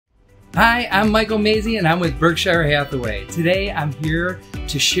Hi, I'm Michael Mazzei and I'm with Berkshire Hathaway. Today I'm here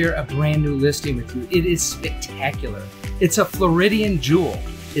to share a brand new listing with you. It is spectacular. It's a Floridian jewel.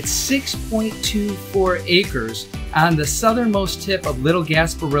 It's 6.24 acres on the southernmost tip of Little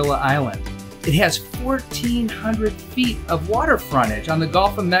Gasparilla Island. It has 1,400 feet of water frontage on the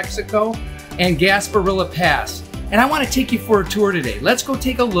Gulf of Mexico and Gasparilla Pass. And I want to take you for a tour today. Let's go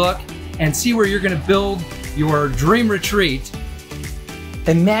take a look and see where you're going to build your dream retreat.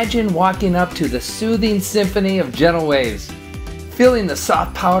 Imagine walking up to the soothing symphony of gentle waves, feeling the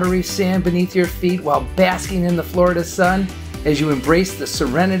soft powdery sand beneath your feet while basking in the Florida sun as you embrace the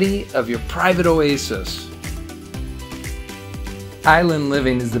serenity of your private oasis. Island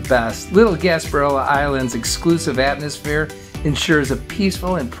living is the best. Little Gasparilla Island's exclusive atmosphere ensures a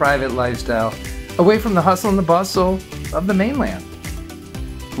peaceful and private lifestyle, away from the hustle and the bustle of the mainland.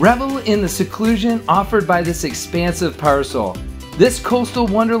 Revel in the seclusion offered by this expansive parcel. This coastal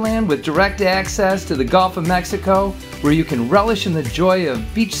wonderland with direct access to the Gulf of Mexico, where you can relish in the joy of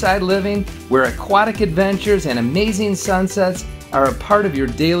beachside living, where aquatic adventures and amazing sunsets are a part of your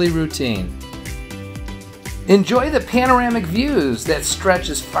daily routine. Enjoy the panoramic views that stretch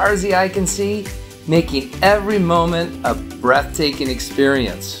as far as the eye can see, making every moment a breathtaking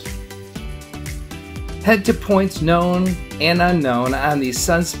experience. Head to points known and unknown on these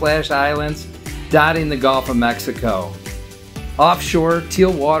sun-splashed islands dotting the Gulf of Mexico. Offshore,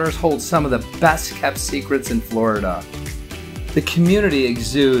 teal waters hold some of the best-kept secrets in Florida. The community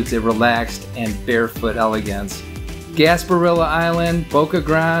exudes a relaxed and barefoot elegance. Gasparilla Island, Boca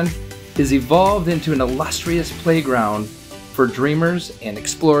Grande, is evolved into an illustrious playground for dreamers and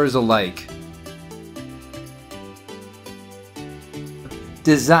explorers alike.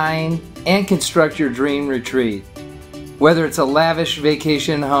 Design and construct your dream retreat. Whether it's a lavish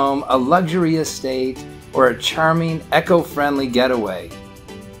vacation home, a luxury estate, or a charming, eco-friendly getaway.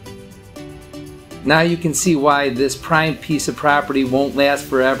 Now you can see why this prime piece of property won't last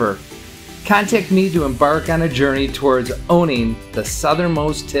forever. Contact me to embark on a journey towards owning the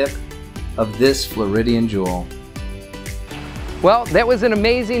southernmost tip of this Floridian jewel. Well, that was an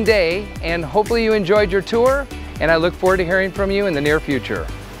amazing day, and hopefully you enjoyed your tour, and I look forward to hearing from you in the near future.